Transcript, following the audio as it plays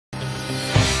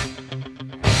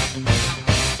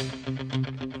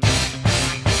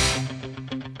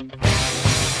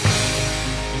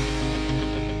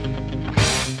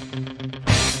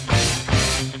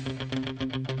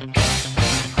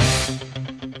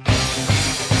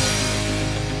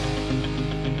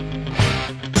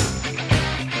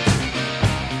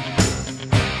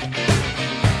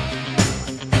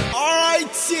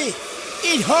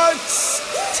hurts.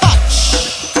 Touch.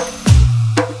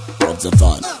 What's the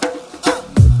fun?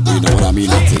 Do you know what I mean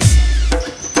like this?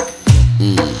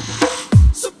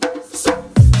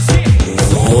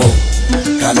 Oh,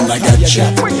 can I get you?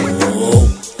 Oh,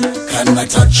 can I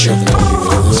touch you?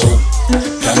 Oh,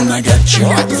 can I get you?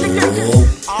 Oh,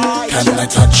 can I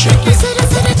touch you? Zara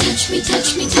zara touch me, touch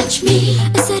me, touch me.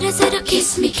 Zara zara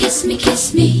kiss me, kiss me,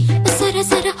 kiss me. Zara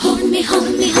zara hold me,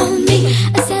 hold me, hold me.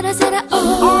 Zara zara oh,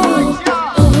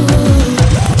 oh.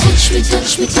 Touch me,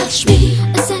 touch me, touch me.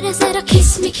 Zara zara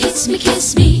kiss me, kiss me, kiss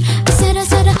me. Zara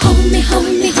zara hold me,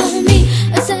 hold me, hold me.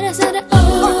 Zara zara oh,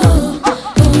 oh.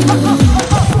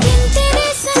 बिन तेरे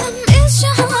सनम इस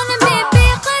जहान में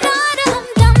बेकरार हम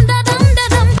दम दा दम दा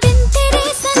दम. बिन तेरे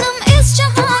सनम इस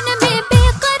जहान में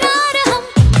बेकरार हम.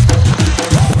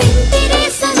 बिन तेरे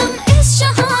सनम इस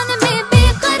जहान में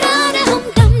बेकरार हम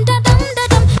दम दा दम दा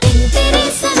दम. बिन तेरे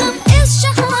सनम इस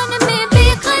जहान में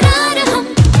बेकरार हम.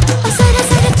 जरा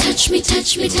जरा touch me,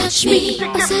 touch me, touch me.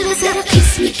 जरा जरा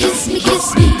kiss me, kiss me, kiss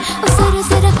me. जरा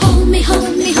जरा hold me,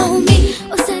 hold me, hold me.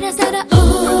 जरा जरा oh.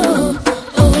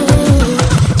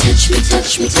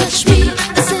 Touch me, touch me.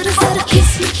 Zara zara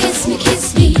kiss me, kiss me, kiss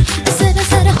me. Zara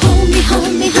zara hold me,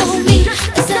 hold me, hold me.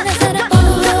 Zara zara oh,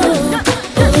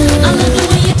 oh. I love the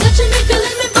way you're touching me,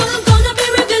 feeling me, but I'm gonna be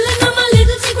revealing all my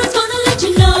little secrets, gonna let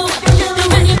you know. And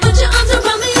when you put your arms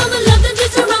around me, all the love that you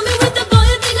surround me with, the boy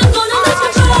I think I'm gonna lose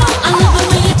control. I love the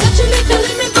way you're touching me,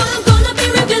 feeling me, but I'm gonna be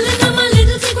revealing all my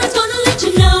little secrets, gonna let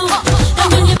you know. And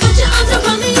when you put your arms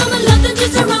around me, all the love that you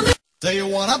surround me. Do you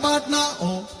want a partner?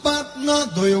 Oh, partner.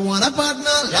 Do you want a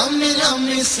partner? Love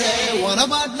me, say. Want a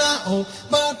partner? Oh,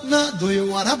 partner. Do you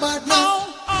want a partner?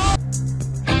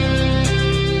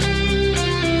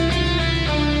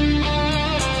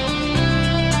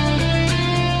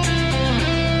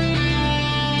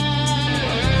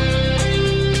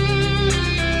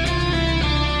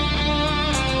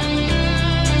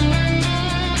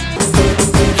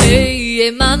 Hey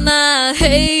mama,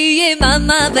 hey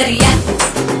mama, bariya,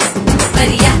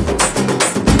 bariya.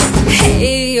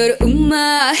 Hey your umma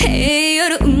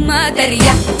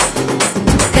kariya,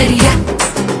 kariya.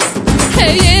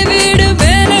 Hey ye veedu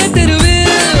mele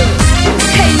teruvil,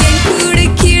 hey ye kudu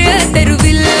kira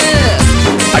teruvil.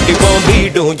 அடிவோம்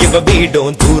வீடும் இவ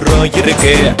வீடும் தூரம்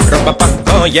இருக்கு, ரொம்ப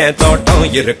பக்கம் என் தோட்டம்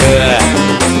இருக்கு.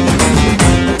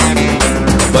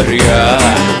 வரியா?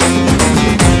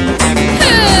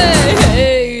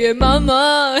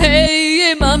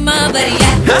 Hey mama,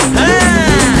 bariya,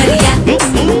 bariya.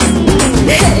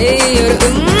 Hey your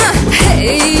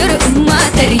umma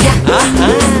kariya,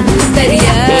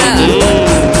 kariya.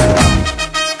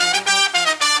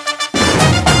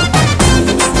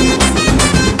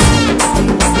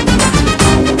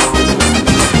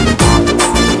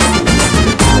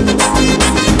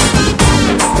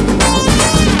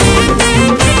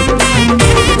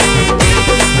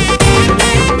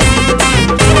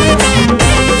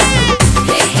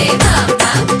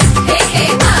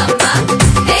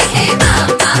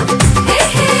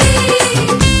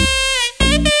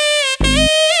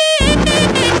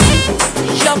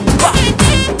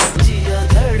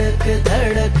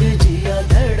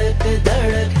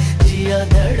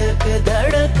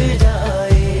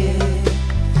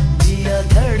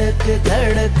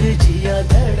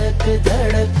 धड़क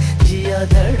धड़क जिया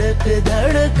धड़क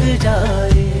धड़क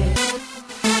जाए.